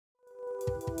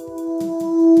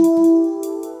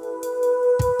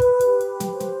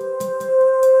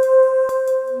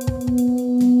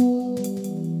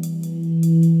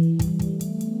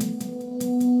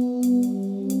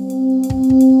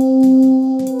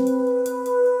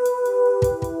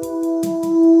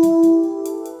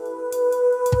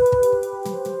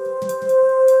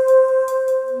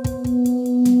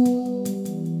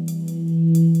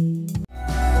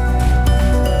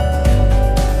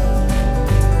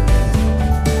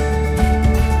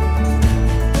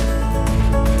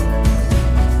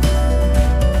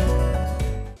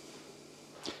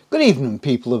Good evening,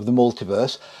 people of the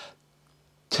multiverse.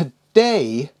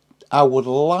 Today I would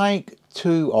like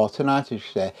to, or tonight I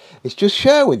should say, is just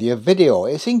share with you a video.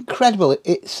 It's incredible.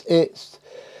 It's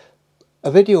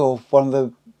a video of one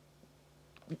of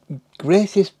the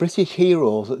greatest British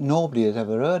heroes that nobody has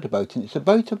ever heard about, and it's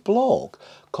about a bloke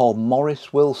called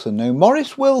Maurice Wilson. Now,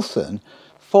 Maurice Wilson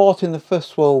fought in the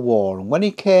First World War, and when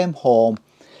he came home,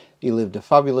 he lived a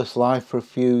fabulous life for a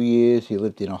few years. He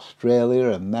lived in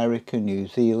Australia, America, New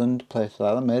Zealand, places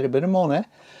like that, made a bit of money.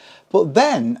 But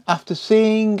then, after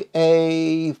seeing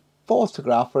a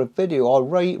photograph or a video, or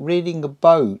reading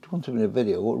about, wouldn't have been a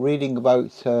video, but reading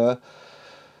about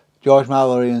George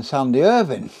Mallory and Sandy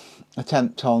Irving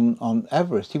attempt on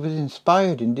Everest, he was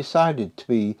inspired and decided to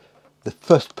be the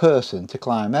first person to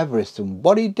climb Everest. And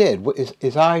what he did,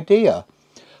 his idea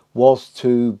was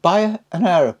to buy an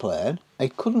aeroplane. He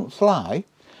couldn't fly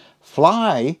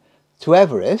to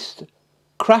Everest,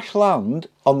 crash land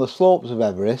on the slopes of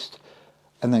Everest,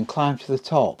 and then climb to the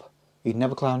top. He'd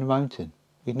never climbed a mountain.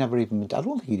 He'd never even been to, I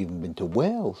don't think he'd even been to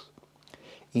Wales.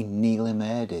 He nearly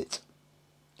made it.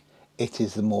 It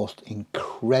is the most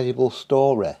incredible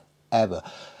story ever.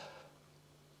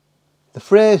 The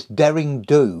phrase daring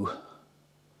do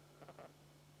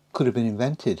could have been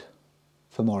invented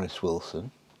for Maurice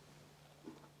Wilson.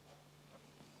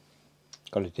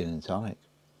 Got a gin and tonic.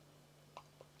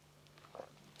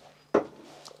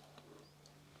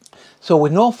 So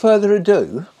with no further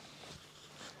ado,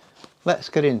 let's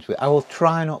get into it. I will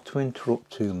try not to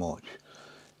interrupt too much.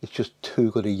 It's just too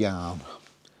good a yarn.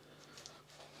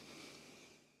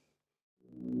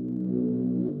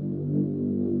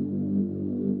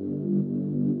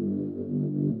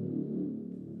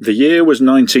 The year was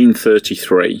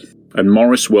 1933, and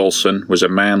Maurice Wilson was a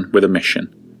man with a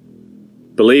mission.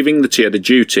 Believing that he had a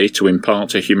duty to impart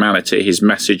to humanity his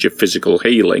message of physical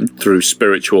healing through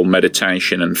spiritual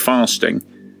meditation and fasting,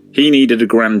 he needed a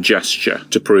grand gesture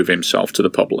to prove himself to the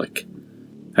public.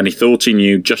 And he thought he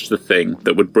knew just the thing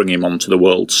that would bring him onto the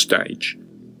world stage.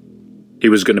 He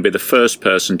was going to be the first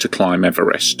person to climb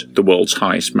Everest, the world's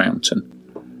highest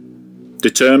mountain.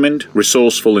 Determined,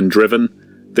 resourceful and driven,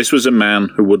 this was a man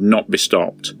who would not be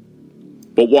stopped.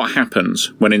 But what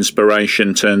happens when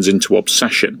inspiration turns into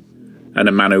obsession, and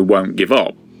a man who won't give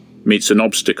up meets an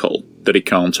obstacle that he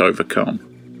can't overcome?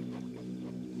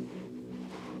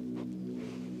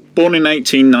 Born in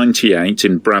 1898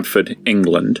 in Bradford,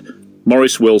 England,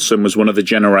 Maurice Wilson was one of the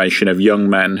generation of young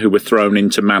men who were thrown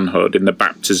into manhood in the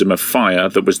baptism of fire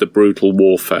that was the brutal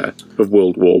warfare of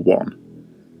World War I.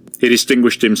 He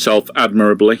distinguished himself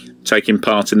admirably, taking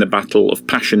part in the Battle of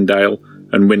Passchendaele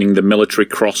and winning the Military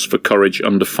Cross for courage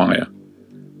under fire.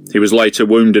 He was later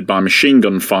wounded by machine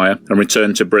gun fire and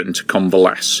returned to Britain to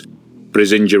convalesce, but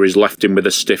his injuries left him with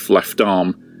a stiff left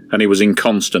arm, and he was in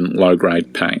constant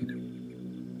low-grade pain.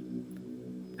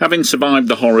 Having survived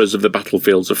the horrors of the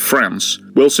battlefields of France,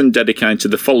 Wilson dedicated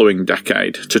the following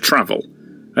decade to travel,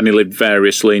 and he lived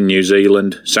variously in New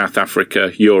Zealand, South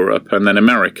Africa, Europe, and then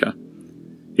America.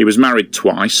 He was married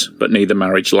twice, but neither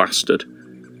marriage lasted,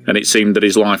 and it seemed that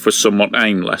his life was somewhat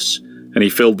aimless, and he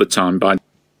filled the time by...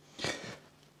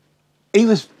 He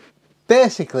was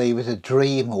a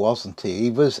dreamer, wasn't he?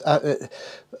 He was.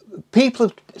 People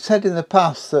have said in the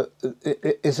past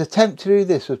that his attempt to do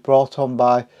this was brought on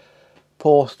by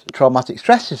post-traumatic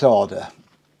stress disorder.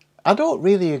 I don't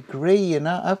really agree, and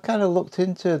I've kind of looked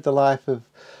into the life of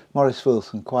Maurice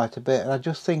Wilson quite a bit, and I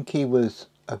just think he was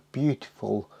a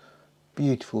beautiful,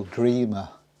 beautiful dreamer.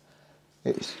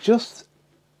 It's just,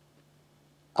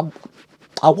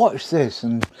 I watched this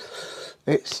and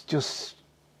it's just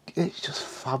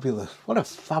fabulous. What a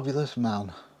fabulous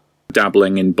man.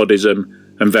 Dabbling in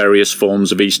Buddhism and various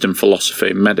forms of Eastern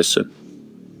philosophy and medicine.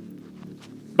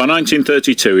 By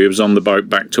 1932 he was on the boat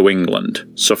back to England,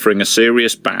 suffering a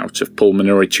serious bout of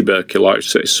pulmonary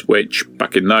tuberculosis, which,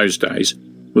 back in those days,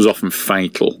 was often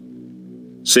fatal.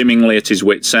 Seemingly at his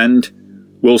wits' end,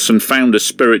 Wilson found a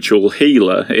spiritual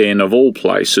healer in, of all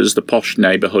places, the posh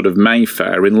neighbourhood of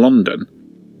Mayfair in London.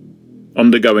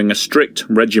 Undergoing a strict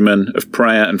regimen of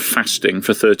prayer and fasting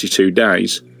for 32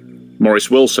 days,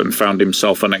 Maurice Wilson found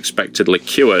himself unexpectedly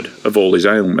cured of all his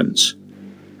ailments.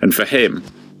 And for him,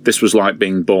 this was like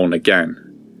being born again.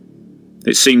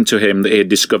 It seemed to him that he had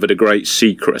discovered a great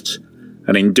secret,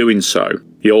 and in doing so,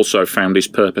 he also found his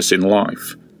purpose in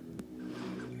life.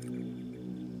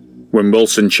 When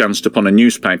Wilson chanced upon a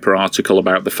newspaper article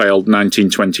about the failed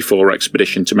 1924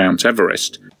 expedition to Mount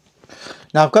Everest.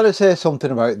 Now I've got to say something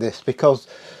about this, because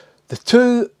the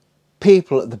two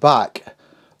people at the back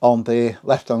on the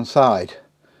left hand side,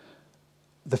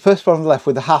 the first one on the left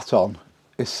with the hat on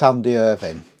is Sandy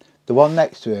Irving. The one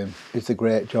next to him is the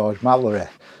great George Mallory,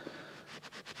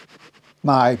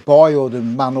 my boyhood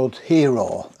and manhood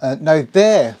hero. Now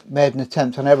they made an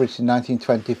attempt on Everest in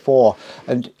 1924,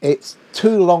 and it's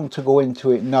too long to go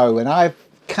into it now, and I've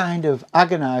kind of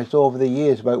agonised over the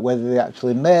years about whether they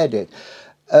actually made it.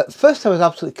 At first I was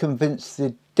absolutely convinced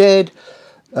they did,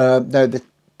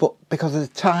 but because of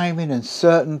the timing and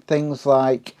certain things,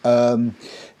 like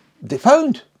they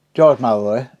found George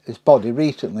Mallory, his body,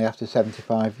 recently after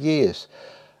 75 years.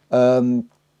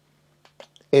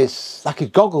 It's like his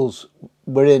goggles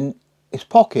were in his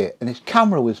pocket and his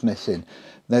camera was missing.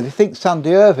 Now they think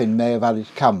Sandy Irving may have had his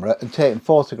camera and taken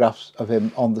photographs of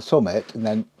him on the summit, and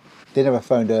then they never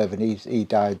found Irving. He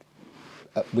died.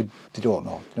 They don't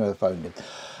know. They never found him.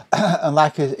 And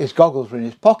like his goggles were in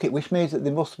his pocket, which means that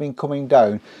they must have been coming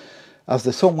down as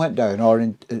the sun went down, or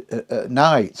at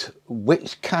night,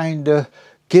 which kind of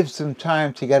gives them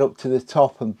time to get up to the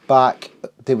top and back.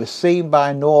 They were seen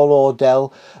by Noel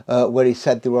Odell, where he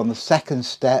said they were on the second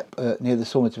step near the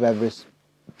summit of Everest.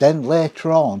 Then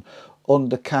later on,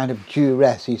 under kind of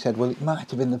duress, he said, well, it might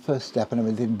have been the first step and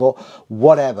everything, but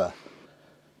whatever.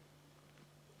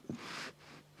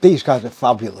 These guys are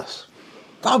fabulous.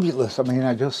 Fabulous. I mean,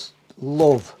 I just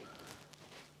love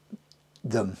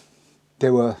them.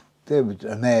 They were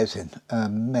amazing,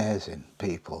 amazing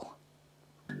people.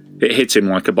 It hit him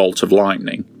like a bolt of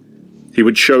lightning. He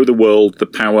would show the world the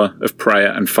power of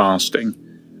prayer and fasting,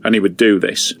 and he would do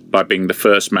this by being the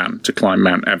first man to climb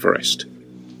Mount Everest.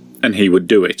 And he would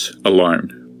do it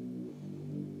alone.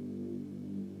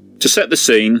 To set the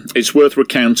scene, it's worth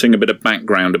recounting a bit of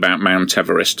background about Mount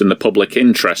Everest and the public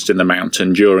interest in the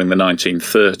mountain during the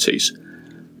 1930s.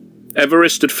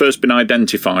 Everest had first been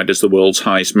identified as the world's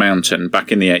highest mountain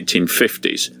back in the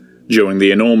 1850s, during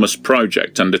the enormous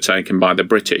project undertaken by the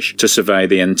British to survey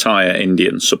the entire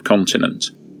Indian subcontinent.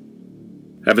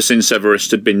 Ever since Everest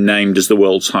had been named as the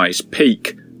world's highest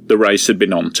peak, the race had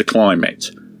been on to climb it,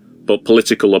 but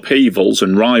political upheavals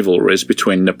and rivalries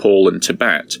between Nepal and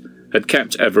Tibet had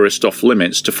kept Everest off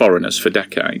limits to foreigners for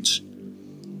decades.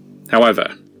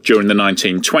 However, during the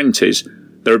 1920s,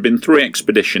 there had been 3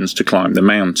 expeditions to climb the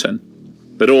mountain,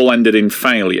 but all ended in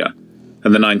failure,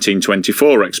 and the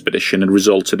 1924 expedition had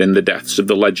resulted in the deaths of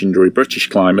the legendary British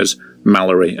climbers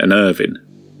Mallory and Irving.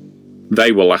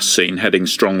 They were last seen heading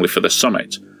strongly for the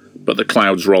summit, but the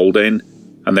clouds rolled in,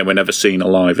 and they were never seen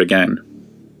alive again.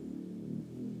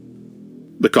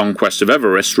 The conquest of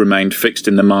Everest remained fixed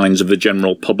in the minds of the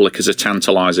general public as a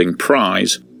tantalising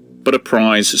prize, but a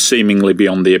prize seemingly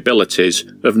beyond the abilities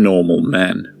of normal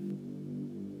men.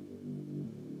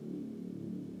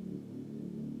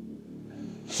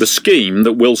 The scheme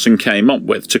that Wilson came up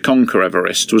with to conquer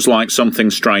Everest was like something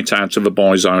straight out of a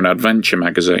boy's own adventure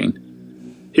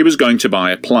magazine. He was going to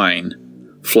buy a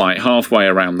plane, fly it halfway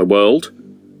around the world,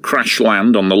 crash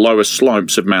land on the lowest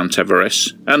slopes of Mount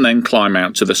Everest, and then climb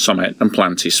out to the summit and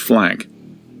plant his flag.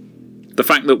 The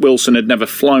fact that Wilson had never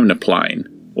flown a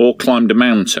plane or climbed a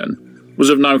mountain was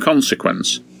of no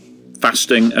consequence.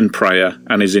 Fasting and prayer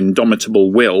and his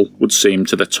indomitable will would see him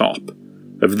to the top.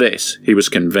 Of this he was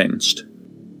convinced.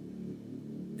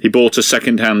 He bought a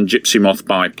second-hand Gypsy Moth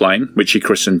biplane, which he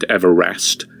christened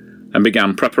Everest, and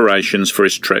began preparations for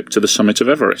his trip to the summit of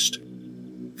Everest.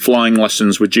 Flying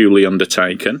lessons were duly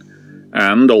undertaken,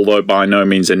 and, although by no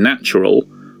means a natural,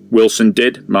 Wilson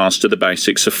did master the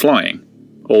basics of flying,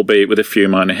 albeit with a few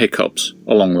minor hiccups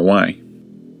along the way.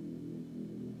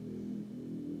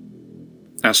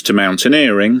 As to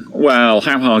mountaineering, well,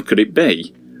 how hard could it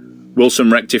be?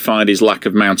 Wilson rectified his lack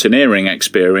of mountaineering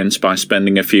experience by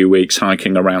spending a few weeks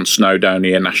hiking around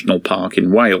Snowdonia National Park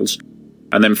in Wales,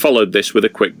 and then followed this with a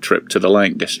quick trip to the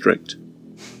Lake District.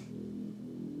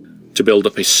 To build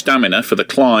up his stamina for the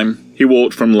climb, he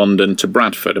walked from London to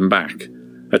Bradford and back,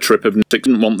 a trip of 6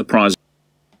 didn't want the prize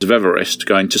of Everest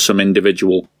going to some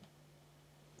individual.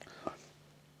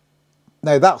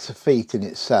 Now that's a feat in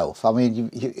itself. I mean,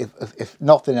 if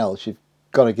nothing else, you've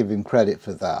got to give him credit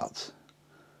for that.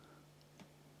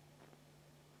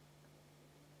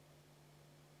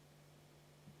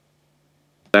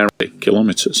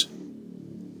 kilometres.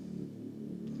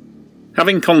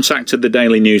 Having contacted the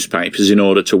daily newspapers in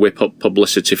order to whip up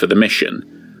publicity for the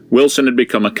mission, Wilson had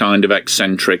become a kind of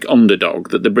eccentric underdog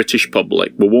that the British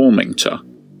public were warming to.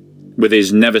 With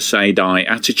his never say die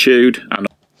attitude and...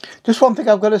 Just one thing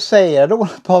I've got to say, I don't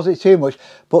want to pause it too much,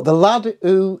 but the lad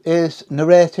who is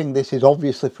narrating this is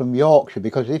obviously from Yorkshire,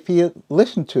 because if you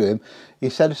listen to him,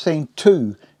 instead of saying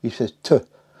to, he says to,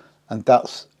 and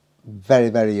that's very,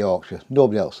 very Yorkshire.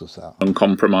 Nobody else does that.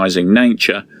 Uncompromising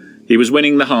nature, he was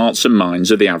winning the hearts and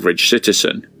minds of the average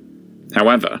citizen.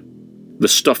 However, the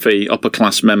stuffy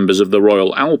upper-class members of the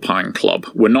Royal Alpine Club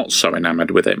were not so enamoured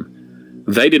with him.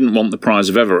 They didn't want the prize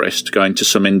of Everest going to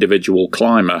some individual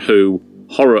climber who,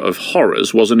 horror of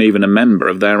horrors, wasn't even a member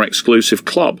of their exclusive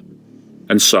club.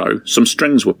 And so, some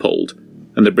strings were pulled,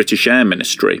 and the British Air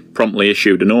Ministry promptly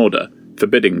issued an order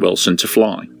forbidding Wilson to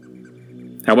fly.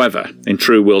 However, in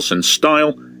true Wilson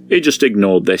style, he just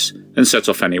ignored this and set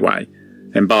off anyway,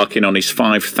 embarking on his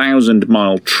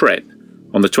 5,000-mile trip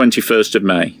on the 21st of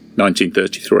May,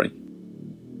 1933.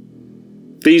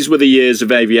 These were the years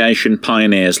of aviation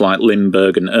pioneers like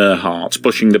Lindbergh and Earhart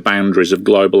pushing the boundaries of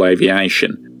global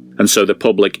aviation, and so the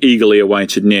public eagerly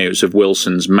awaited news of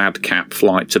Wilson's madcap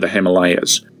flight to the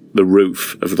Himalayas, the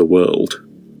roof of the world.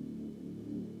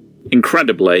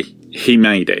 Incredibly, he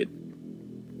made it.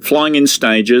 Flying in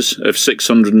stages of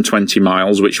 620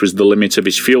 miles, which was the limit of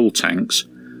his fuel tanks,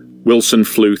 Wilson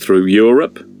flew through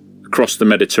Europe, across the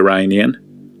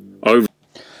Mediterranean, over...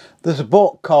 There's a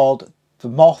book called The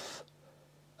Moth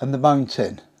and the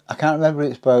Mountain. I can't remember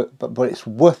its about, but it's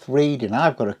worth reading.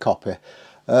 I've got a copy.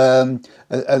 And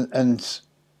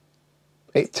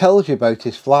it tells you about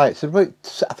his flights. About,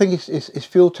 I think his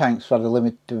fuel tanks had a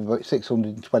limit of about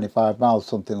 625 miles,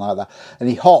 something like that. And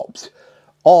he hopped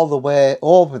all the way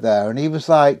over there, and he was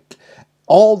like,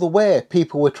 all the way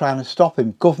people were trying to stop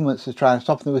him, governments were trying to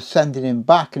stop him, they were sending him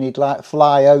back, and he'd like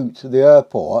fly out to the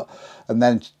airport and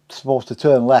then supposed to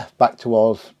turn left back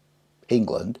towards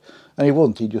England, and he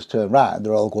wouldn't, he'd just turn right, and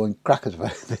they're all going crackers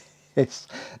about this.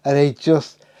 And he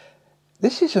just,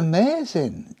 this is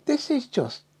amazing, this is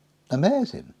just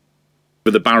amazing.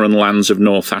 The barren lands of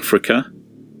North Africa,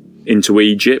 into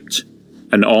Egypt,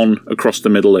 and on across the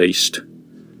Middle East.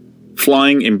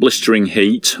 Flying in blistering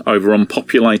heat over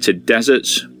unpopulated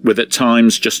deserts, with at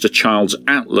times just a child's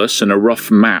atlas and a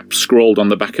rough map scrawled on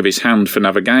the back of his hand for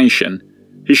navigation,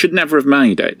 he should never have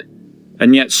made it.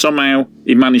 And yet somehow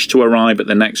he managed to arrive at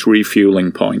the next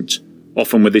refuelling point,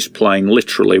 often with his plane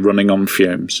literally running on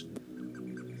fumes.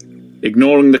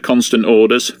 Ignoring the constant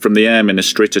orders from the Air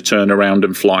Ministry to turn around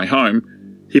and fly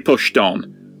home, he pushed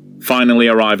on, finally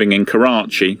arriving in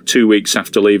Karachi 2 weeks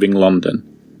after leaving London.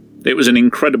 It was an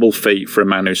incredible feat for a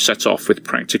man who set off with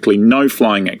practically no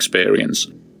flying experience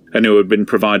and who had been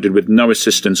provided with no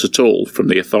assistance at all from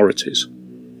the authorities.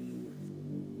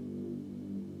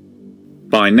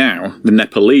 By now, the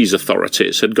Nepalese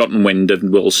authorities had gotten wind of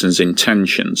Wilson's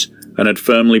intentions and had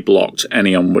firmly blocked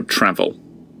any onward travel.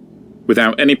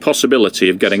 Without any possibility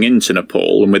of getting into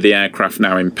Nepal and with the aircraft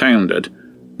now impounded,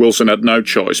 Wilson had no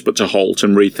choice but to halt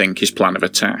and rethink his plan of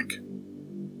attack.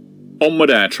 Onward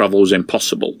air travel was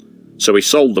impossible, so he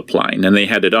sold the plane and they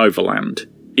headed overland,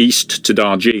 east to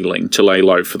Darjeeling to lay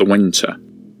low for the winter.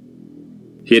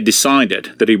 He had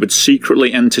decided that he would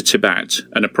secretly enter Tibet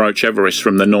and approach Everest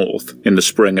from the north in the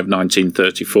spring of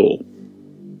 1934.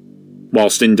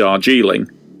 Whilst in Darjeeling,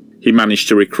 he managed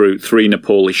to recruit 3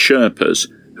 Nepalese Sherpas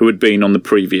who had been on the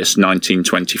previous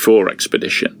 1924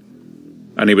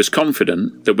 expedition, and he was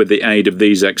confident that with the aid of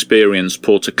these experienced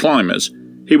porter climbers,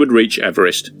 he would reach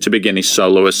Everest to begin his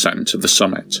solo ascent of the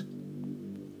summit.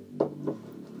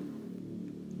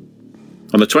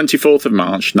 On the 24th of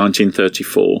March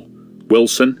 1934,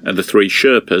 Wilson and the 3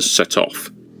 Sherpas set off.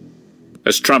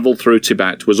 As travel through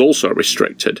Tibet was also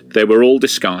restricted, they were all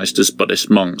disguised as Buddhist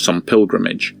monks on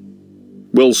pilgrimage.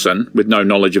 Wilson, with no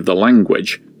knowledge of the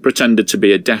language, pretended to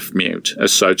be a deaf-mute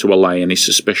as so to allay any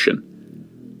suspicion.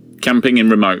 Camping in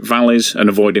remote valleys and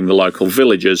avoiding the local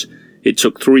villagers, it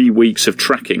took 3 weeks of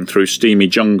trekking through steamy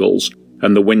jungles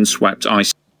and the wind-swept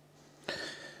ice.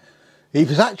 He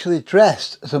was actually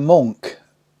dressed as a monk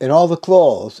in all the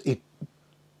clothes. He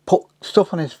put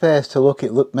stuff on his face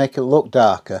to make it look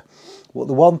darker. But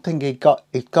the one thing he'd got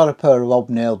a pair of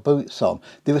hobnailed boots on.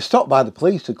 They were stopped by the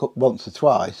police once or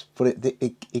twice, but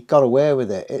he got away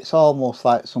with it. It's almost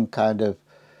like some kind of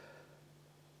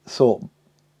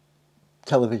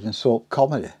television soap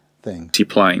comedy thing.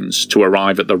 Planes to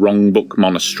arrive at the Rongbuk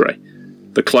Monastery,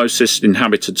 the closest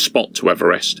inhabited spot to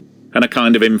Everest, and a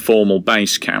kind of informal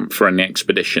base camp for any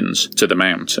expeditions to the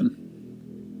mountain.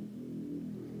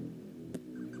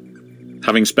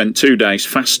 Having spent 2 days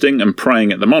fasting and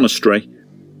praying at the monastery,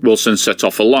 Wilson set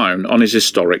off alone on his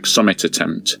historic summit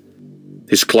attempt.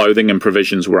 His clothing and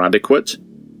provisions were adequate.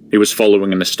 He was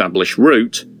following an established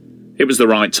route. It was the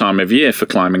right time of year for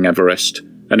climbing Everest,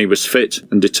 and he was fit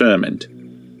and determined.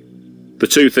 The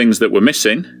two things that were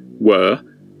missing were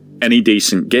any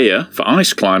decent gear for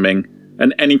ice climbing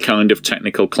and any kind of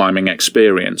technical climbing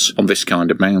experience on this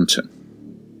kind of mountain.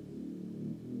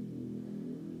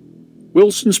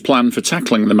 Wilson's plan for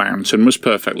tackling the mountain was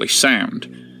perfectly sound,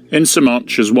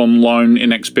 insomuch as one lone,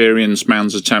 inexperienced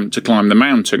man's attempt to climb the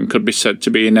mountain could be said to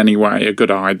be in any way a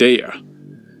good idea.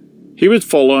 He would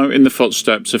follow in the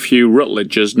footsteps of Hugh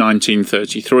Rutledge's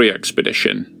 1933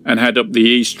 expedition and head up the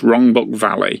East Rongbuk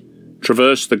Valley,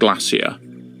 traverse the glacier,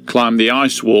 climb the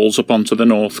ice walls up onto the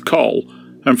North Col,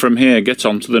 and from here get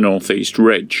onto the northeast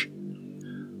ridge.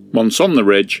 Once on the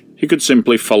ridge, he could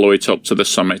simply follow it up to the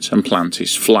summit and plant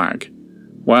his flag.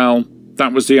 Well,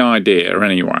 that was the idea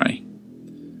anyway.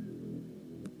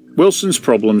 Wilson's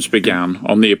problems began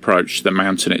on the approach to the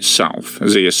mountain itself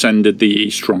as he ascended the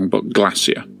East Rongbuk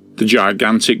Glacier, the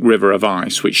gigantic river of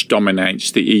ice which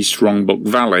dominates the East Rongbuk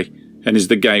Valley and is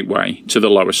the gateway to the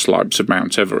lower slopes of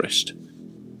Mount Everest.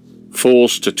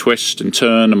 Forced to twist and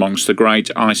turn amongst the great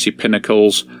icy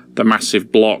pinnacles, the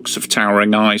massive blocks of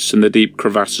towering ice and the deep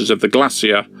crevasses of the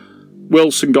glacier,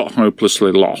 Wilson got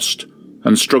hopelessly lost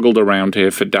and struggled around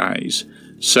here for days,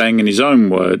 saying in his own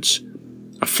words,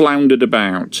 "I floundered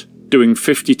about, doing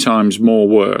 50 times more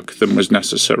work than was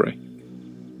necessary."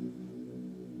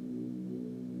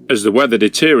 As the weather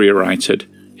deteriorated,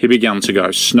 he began to go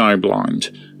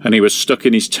snowblind, and he was stuck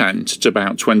in his tent at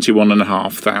about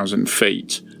 21,500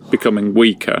 feet, becoming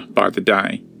weaker by the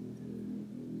day.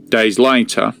 Days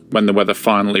later, when the weather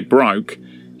finally broke,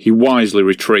 he wisely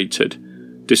retreated,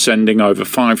 descending over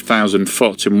 5,000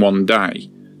 foot in one day,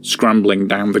 scrambling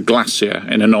down the glacier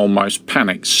in an almost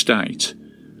panicked state.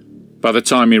 By the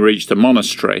time he reached the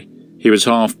monastery, he was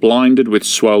half blinded with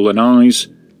swollen eyes,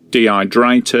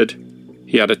 dehydrated,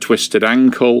 he had a twisted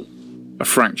ankle, a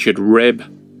fractured rib,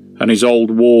 and his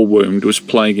old war wound was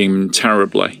plaguing him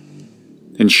terribly.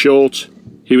 In short,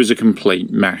 he was a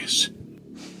complete mess.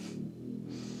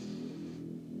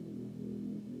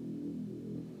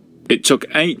 It took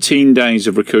 18 days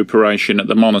of recuperation at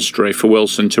the monastery for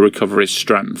Wilson to recover his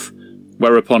strength,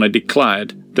 whereupon he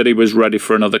declared that he was ready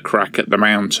for another crack at the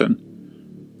mountain.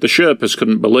 The Sherpas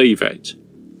couldn't believe it.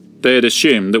 They had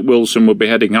assumed that Wilson would be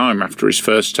heading home after his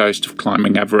first taste of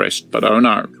climbing Everest, but oh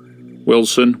no,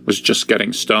 Wilson was just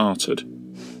getting started.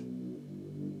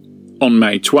 On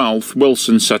May 12th,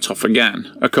 Wilson set off again,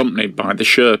 accompanied by the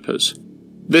Sherpas.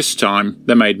 This time,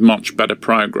 they made much better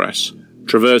progress,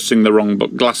 traversing the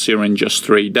Rongbuk Glacier in just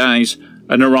 3 days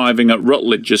and arriving at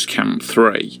Rutledge's Camp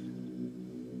 3.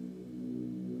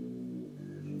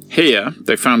 Here,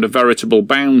 they found a veritable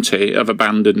bounty of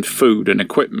abandoned food and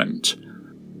equipment.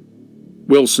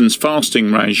 Wilson's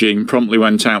fasting regime promptly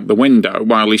went out the window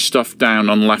while he stuffed down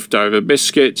on leftover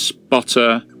biscuits,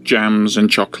 butter, jams and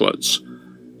chocolates.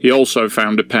 He also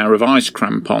found a pair of ice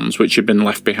crampons which had been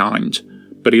left behind,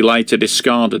 but he later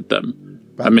discarded them,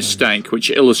 a mistake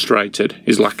which illustrated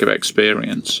his lack of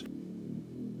experience.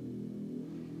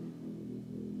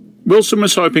 Wilson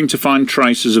was hoping to find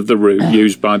traces of the route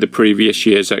used by the previous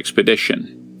year's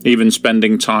expedition, even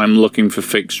spending time looking for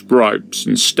fixed ropes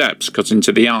and steps cut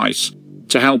into the ice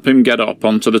to help him get up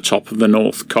onto the top of the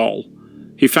North Col.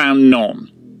 He found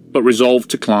none, but resolved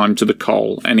to climb to the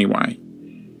col anyway.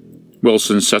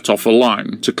 Wilson set off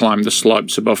alone to climb the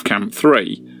slopes above Camp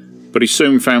 3, but he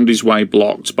soon found his way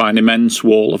blocked by an immense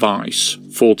wall of ice,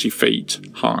 40 feet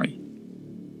high.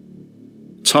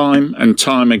 Time and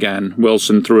time again,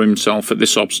 Wilson threw himself at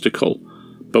this obstacle,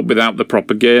 but without the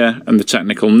proper gear and the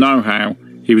technical know-how,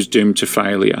 he was doomed to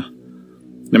failure.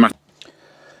 No matter.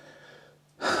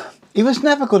 He was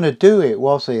never going to do it,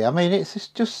 was he? I mean, it's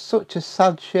just such a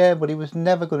sad shame, but he was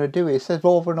never going to do it. He says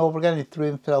over and over again he threw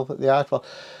himself at the ice wall.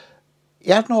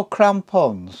 He had no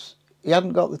crampons. He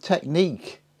hadn't got the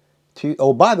technique to...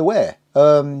 Oh, by the way,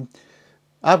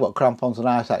 I've got crampons and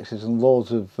ice axes and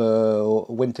loads of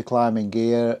winter climbing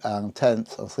gear and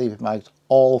tents and sleeping bags,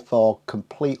 all for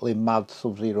completely mad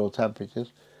sub-zero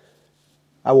temperatures.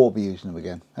 I won't be using them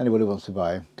again. Anybody who wants to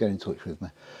buy them, get in touch with me.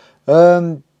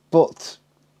 But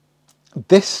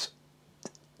this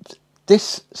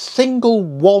single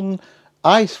one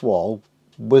ice wall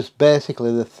was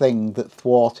basically the thing that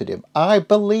thwarted him. I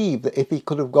believe that if he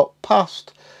could have got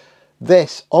past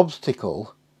this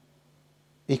obstacle,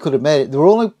 he could have made it. There were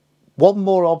only one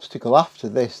more obstacle after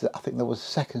this that I think there was a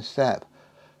second step.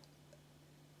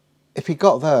 If he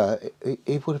got there,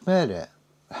 he would have made it.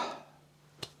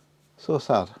 So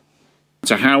sad. No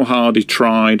matter how hard he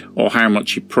tried or how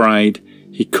much he prayed,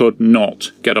 he could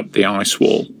not get up the ice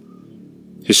wall.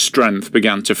 His strength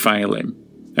began to fail him,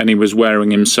 and he was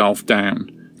wearing himself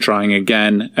down, trying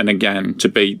again and again to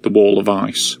beat the wall of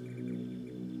ice.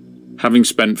 Having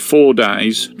spent 4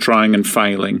 days trying and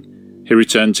failing, he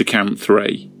returned to Camp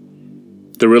 3.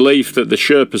 The relief that the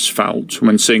Sherpas felt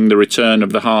when seeing the return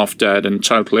of the half-dead and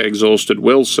totally exhausted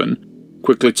Wilson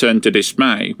quickly turned to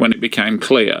dismay when it became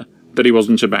clear that he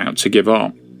wasn't about to give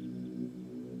up.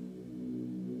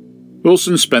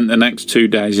 Wilson spent the next 2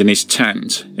 days in his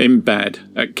tent, in bed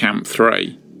at Camp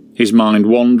 3, his mind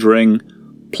wandering,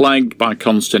 plagued by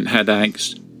constant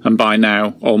headaches, and by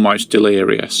now almost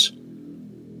delirious.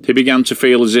 He began to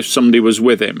feel as if somebody was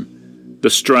with him, the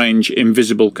strange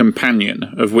invisible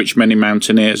companion of which many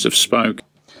mountaineers have spoken.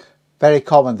 Very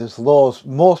common. There's loads.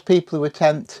 Most people who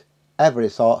attempt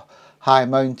Everest or high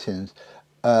mountains,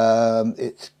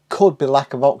 it could be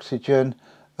lack of oxygen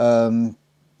that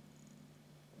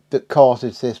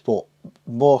causes this, but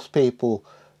most people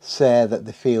say that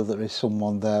they feel that there is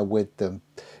someone there with them.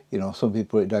 You know, some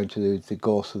people put it down to the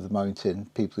ghosts of the mountain,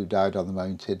 people who died on the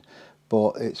mountain,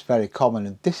 but it's very common,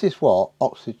 and this is what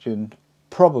oxygen,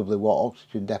 probably what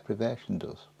oxygen deprivation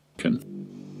does.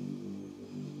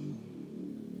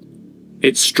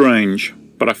 It's strange,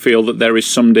 but I feel that there is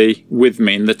somebody with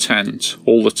me in the tent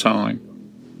all the time.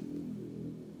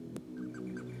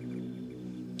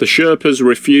 The Sherpas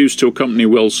refused to accompany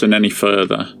Wilson any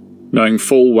further, knowing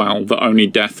full well that only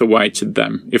death awaited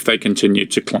them if they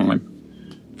continued to climb.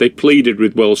 They pleaded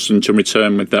with Wilson to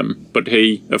return with them, but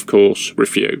he, of course,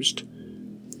 refused.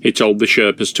 He told the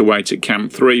Sherpas to wait at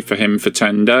Camp 3 for him for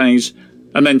 10 days,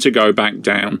 and then to go back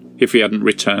down if he hadn't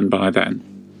returned by then.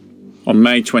 On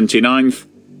May 29th,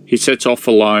 he set off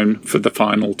alone for the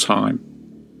final time.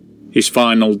 His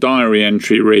final diary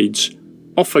entry reads,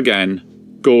 "Off again,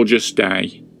 gorgeous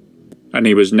day," and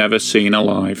he was never seen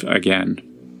alive again.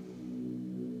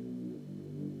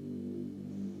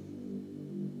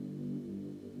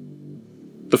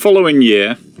 The following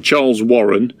year, Charles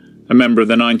Warren, a member of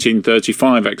the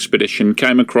 1935 expedition,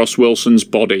 came across Wilson's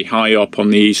body high up on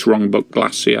the East Rongbuk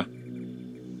Glacier.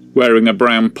 Wearing a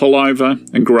brown pullover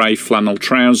and grey flannel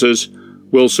trousers,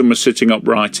 Wilson was sitting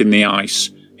upright in the ice,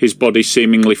 his body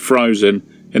seemingly frozen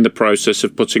in the process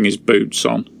of putting his boots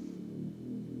on.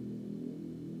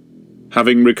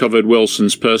 Having recovered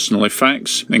Wilson's personal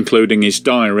effects, including his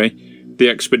diary, the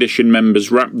expedition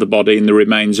members wrapped the body in the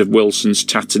remains of Wilson's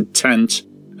tattered tent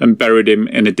and buried him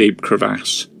in a deep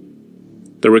crevasse.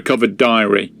 The recovered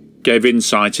diary gave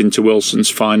insight into Wilson's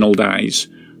final days,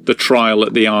 the trial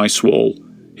at the ice wall,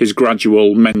 his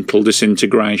gradual mental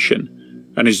disintegration,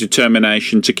 and his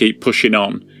determination to keep pushing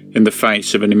on in the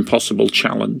face of an impossible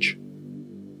challenge.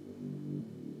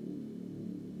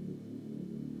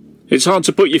 It's hard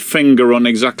to put your finger on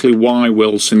exactly why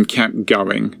Wilson kept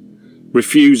going,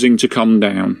 refusing to come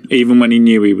down, even when he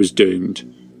knew he was doomed.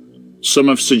 Some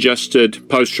have suggested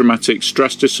post-traumatic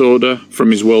stress disorder from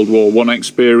his World War I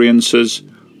experiences.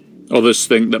 Others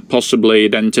think that possibly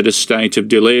he'd entered a state of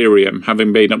delirium,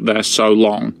 having been up there so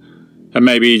long, and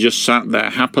maybe he just sat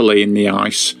there happily in the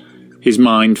ice, his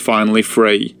mind finally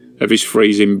free of his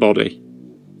freezing body.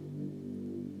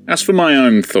 As for my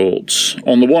own thoughts,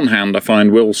 on the one hand I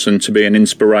find Wilson to be an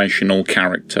inspirational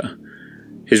character.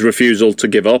 His refusal to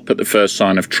give up at the first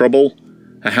sign of trouble,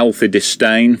 a healthy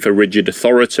disdain for rigid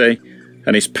authority,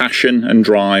 and his passion and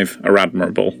drive are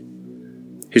admirable.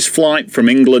 His flight from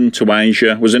England to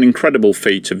Asia was an incredible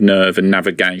feat of nerve and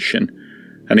navigation,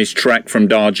 and his trek from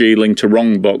Darjeeling to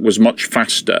Rongbuk was much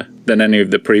faster than any of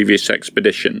the previous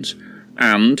expeditions,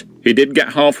 and he did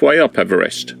get halfway up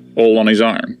Everest, all on his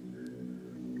own.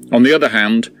 On the other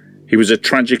hand, he was a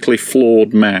tragically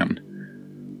flawed man.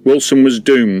 Wilson was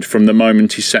doomed from the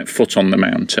moment he set foot on the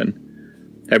mountain.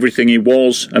 Everything he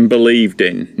was and believed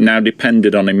in now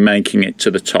depended on him making it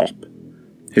to the top.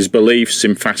 His beliefs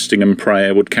in fasting and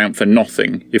prayer would count for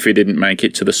nothing if he didn't make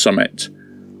it to the summit.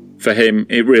 For him,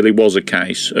 it really was a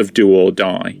case of do or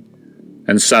die.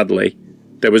 And sadly,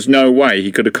 there was no way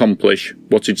he could accomplish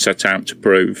what he'd set out to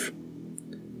prove.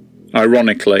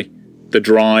 Ironically, the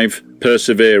drive,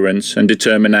 perseverance and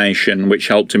determination which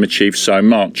helped him achieve so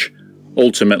much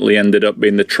ultimately ended up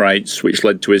being the traits which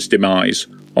led to his demise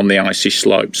on the icy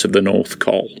slopes of the North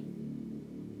Col.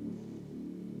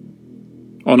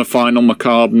 On a final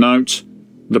macabre note,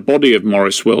 the body of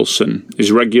Maurice Wilson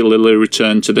is regularly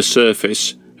returned to the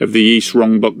surface of the East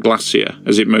Rongbuk Glacier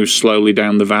as it moves slowly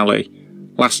down the valley,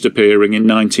 last appearing in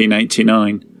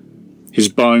 1989. His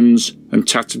bones and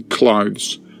tattered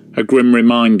clothes, a grim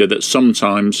reminder that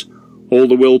sometimes all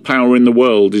the willpower in the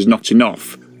world is not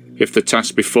enough if the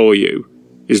task before you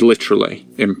is literally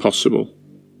impossible.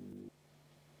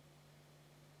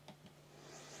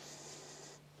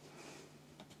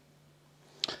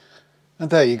 And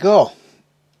there you go.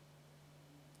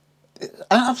 An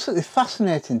absolutely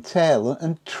fascinating tale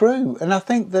and true. And I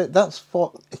think that that's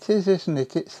what it is, isn't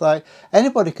it? It's like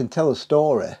anybody can tell a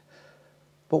story,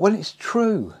 but when it's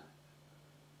true,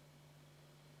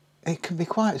 it can be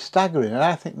quite staggering. And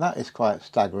I think that is quite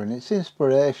staggering. It's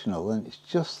inspirational, and it's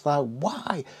just like,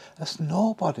 why has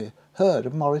nobody heard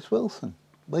of Maurice Wilson?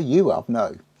 Well, you have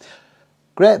now.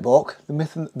 Great book, The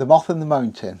Moth and the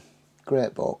Mountain.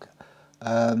 Great book.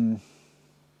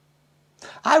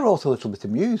 I wrote a little bit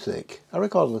of music. I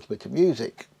recorded a little bit of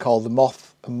music called The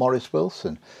Moth and Maurice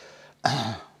Wilson.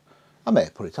 I may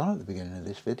put it on at the beginning of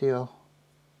this video.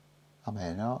 I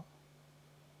may not.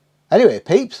 Anyway,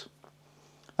 peeps,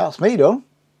 that's me done.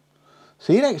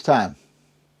 See you next time.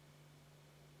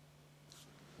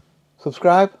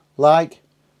 Subscribe, like,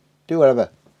 do whatever.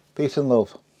 Peace and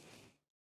love.